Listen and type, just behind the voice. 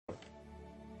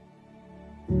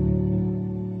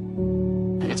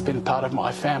It's been part of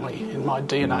my family, in my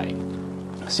DNA,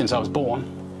 since I was born.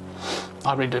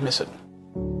 I really do miss it.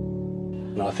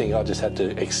 And I think I just had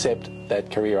to accept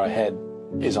that career I had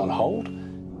is on hold.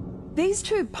 These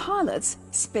two pilots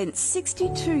spent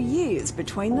 62 years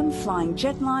between them flying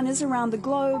jetliners around the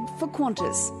globe for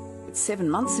Qantas. But 7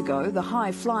 months ago, the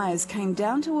high flyers came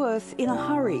down to earth in a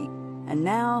hurry, and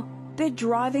now they're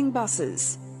driving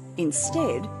buses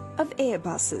instead of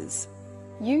Airbuses.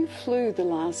 You flew the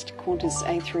last Qantas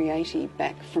A380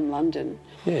 back from London.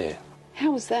 Yeah. How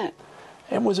was that?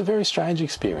 It was a very strange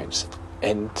experience.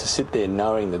 And to sit there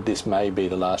knowing that this may be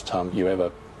the last time you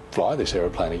ever fly this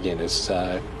aeroplane again is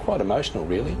quite emotional,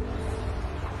 really.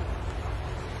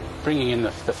 Bringing in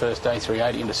the first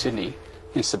A380 into Sydney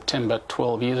in September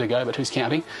 12 years ago, but who's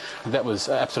counting, that was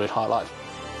an absolute highlight.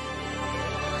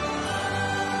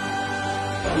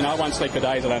 You know, I won't sleep for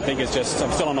days, I don't think. It's just,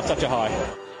 I'm still on such a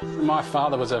high. My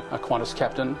father was a Qantas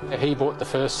captain. He brought the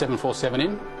first 747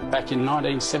 in back in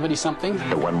 1970-something.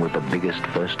 The one with the biggest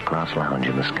first-class lounge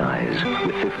in the skies,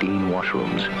 with 15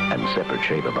 washrooms and separate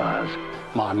shaver bars.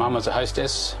 My mum was a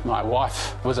hostess. My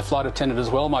wife was a flight attendant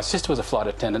as well. My sister was a flight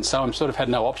attendant, so I sort of had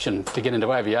no option to get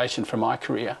into aviation for my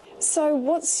career. So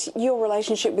what's your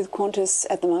relationship with Qantas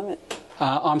at the moment?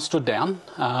 I'm stood down.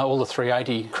 All the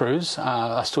 380 crews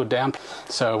are stood down,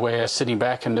 so we're sitting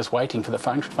back and just waiting for the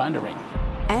phone to ring.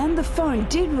 And the phone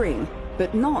did ring,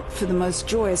 but not for the most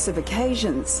joyous of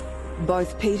occasions.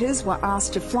 Both Peters were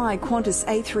asked to fly Qantas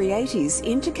A380s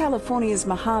into California's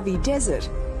Mojave Desert,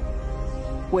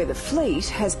 where the fleet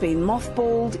has been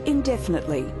mothballed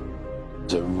indefinitely. It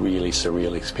was a really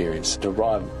surreal experience to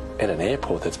arrive at an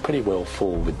airport that's pretty well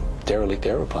full with derelict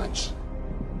aeroplanes.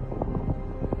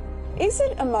 Is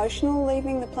it emotional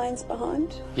leaving the planes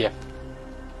behind? Yeah.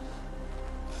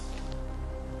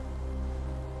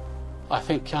 I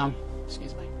think,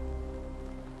 excuse me.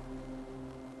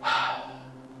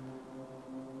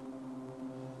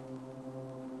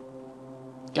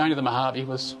 Going to the Mojave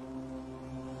was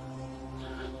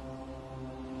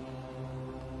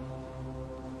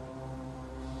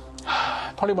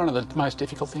probably one of the most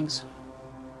difficult things.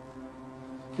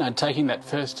 You know, taking that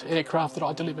first aircraft that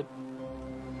I delivered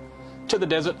to the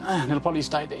desert, and it'll probably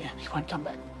stay there. He won't come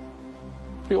back.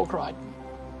 We all cried.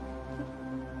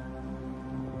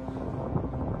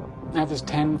 Now there's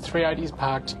 10 380s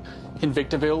parked in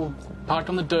Victorville, parked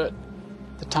on the dirt,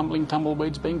 the tumbling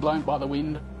tumbleweeds being blown by the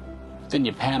wind. Then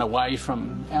you pan away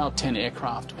from our 10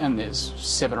 aircraft and there's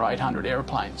 700 or 800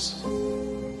 aeroplanes.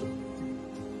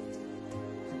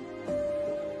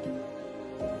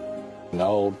 An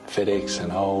old FedEx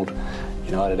and old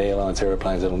United Airlines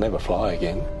aeroplanes that'll never fly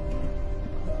again.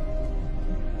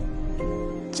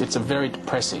 It's a very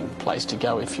depressing place to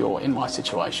go if you're in my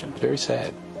situation. Very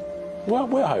sad. Well,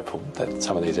 we're hopeful that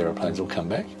some of these aeroplanes will come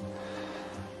back,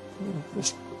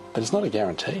 but it's not a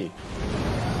guarantee.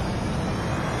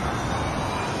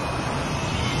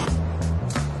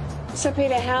 So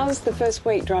Peter, how's the first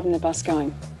week driving the bus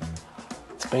going?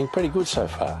 It's been pretty good so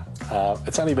far.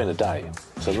 It's only been a day,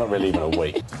 so it's not really even a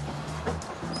week.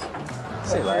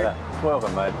 See you later.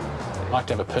 Welcome, mate. I like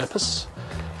to have a purpose.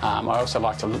 I also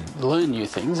like to learn new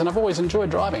things, and I've always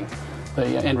enjoyed driving.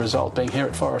 The end result being here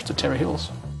at Forest at Terror Hills.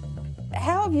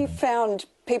 How have you found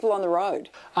people on the road?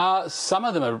 Some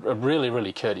of them are really,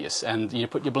 really courteous, and you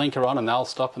put your blinker on and they'll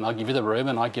stop and they'll give you the room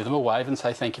and I give them a wave and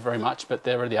say thank you very much, but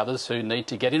there are the others who need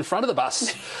to get in front of the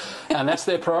bus and that's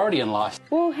their priority in life.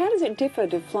 Well, how does it differ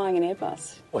to flying an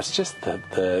Airbus? Well, it's just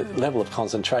the level of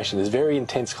concentration. There's very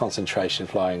intense concentration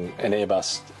flying an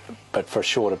Airbus, but for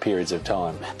shorter periods of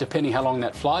time. Depending how long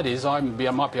that flight is, I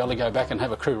might be able to go back and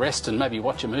have a crew rest and maybe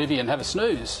watch a movie and have a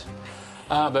snooze.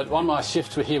 But on my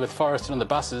shifts here with Forrest and on the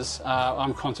buses,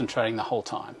 I'm concentrating the whole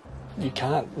time. You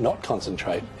can't not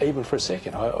concentrate, even for a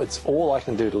second. It's all I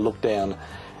can do to look down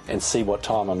and see what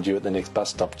time I'm due at the next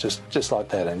bus stop, just like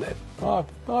that. And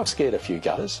I've scared a few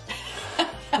gutters.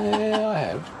 Yeah, I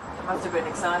have. Must have been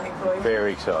exciting for you.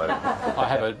 Very exciting. I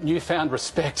have a newfound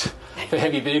respect for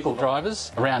heavy vehicle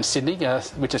drivers around Sydney,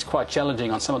 which is quite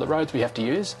challenging on some of the roads we have to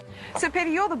use. So Peter,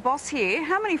 you're the boss here.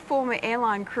 How many former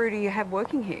airline crew do you have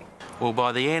working here? Well,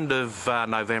 by the end of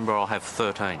November, I'll have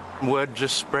 13. Word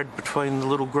just spread between the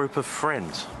little group of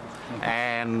friends.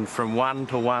 And from one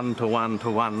to one to one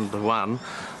to one to one,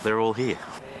 they're all here.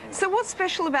 So what's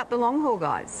special about the long haul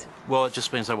guys? Well, it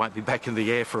just means I won't be back in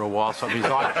the air for a while, so it means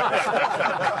I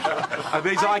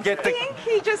get to... I think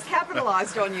he just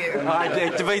capitalised on you.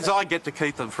 It means I get to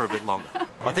keep them for a bit longer.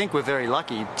 I think we're very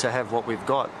lucky to have what we've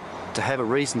got, to have a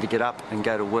reason to get up and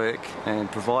go to work and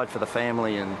provide for the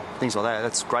family and things like that.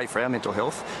 That's great for our mental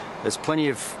health. There's plenty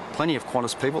of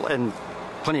Qantas people, and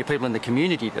plenty of people in the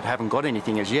community that haven't got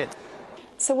anything as yet.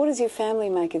 So what does your family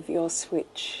make of your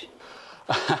switch?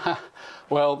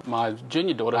 Well, my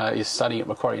junior daughter is studying at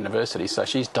Macquarie University, so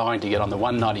she's dying to get on the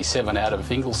 197 out of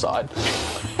Ingleside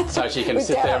so she can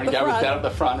sit there and go with Dad at the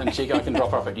front, and I can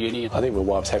drop her off at uni. I think my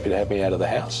wife's happy to have me out of the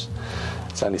house.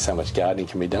 It's only so much gardening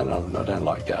can be done. I don't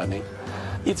like gardening.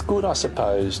 It's good, I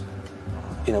suppose,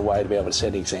 in a way to be able to set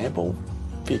an example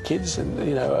for your kids, and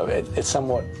you know, it's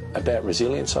somewhat about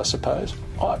resilience, I suppose.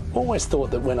 I always thought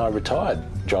that when I retired,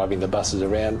 driving the buses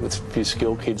around with a few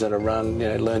school kids on a run, you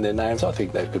know, learn their names, I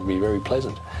think that could be very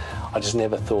pleasant. I just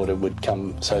never thought it would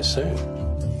come so soon.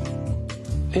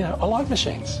 You know, I like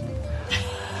machines.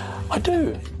 I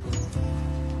do.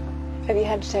 Have you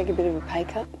had to take a bit of a pay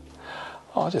cut?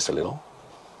 Oh, just a little.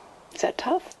 Is that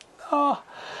tough? Oh,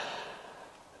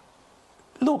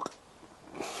 look,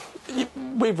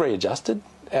 we've readjusted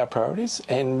our priorities,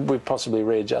 and we've possibly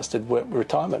readjusted what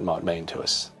retirement might mean to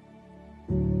us.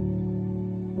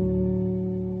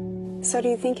 So do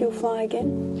you think you'll fly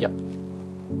again? Yep.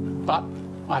 But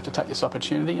I have to take this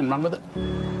opportunity and run with it.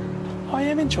 I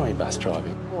am enjoying bus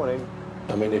driving. Morning.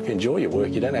 I mean, if you enjoy your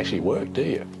work, you don't actually work, do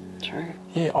you? True.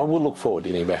 Yeah, I will look forward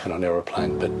to getting back on an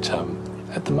aeroplane, but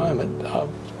at the moment,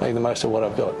 I'm making the most of what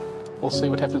I've got. We'll see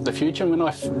what happens in the future. When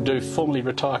I do formally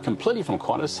retire completely from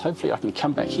Qantas, hopefully I can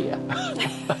come back here.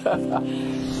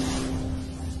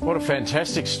 What a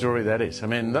fantastic story that is. I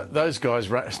mean, those guys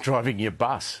driving your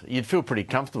bus, you'd feel pretty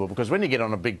comfortable, because when you get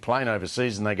on a big plane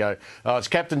overseas and they go, oh, it's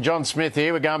Captain John Smith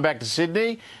here, we're going back to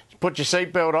Sydney, put your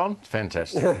seatbelt on.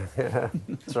 Fantastic. Yeah,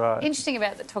 that's right. Interesting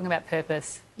about talking about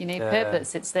purpose. You need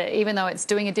purpose. It's that even though it's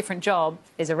doing a different job,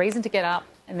 there's a reason to get up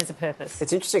and there's a purpose.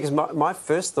 It's interesting because my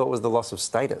first thought was the loss of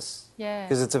status. Yeah.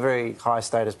 Because it's a very high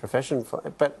status profession,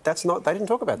 but that's not. They didn't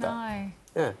talk about that. No.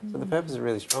 Yeah. So the purpose is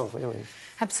really strong, clearly.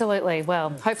 Absolutely. Well,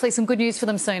 hopefully some good news for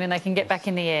them soon and they can get back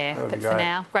in the air. But for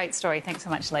now, great story. Thanks so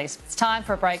much, Lise. It's time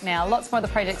for a break now. Lots more of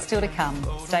the project still to come.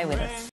 Stay with us.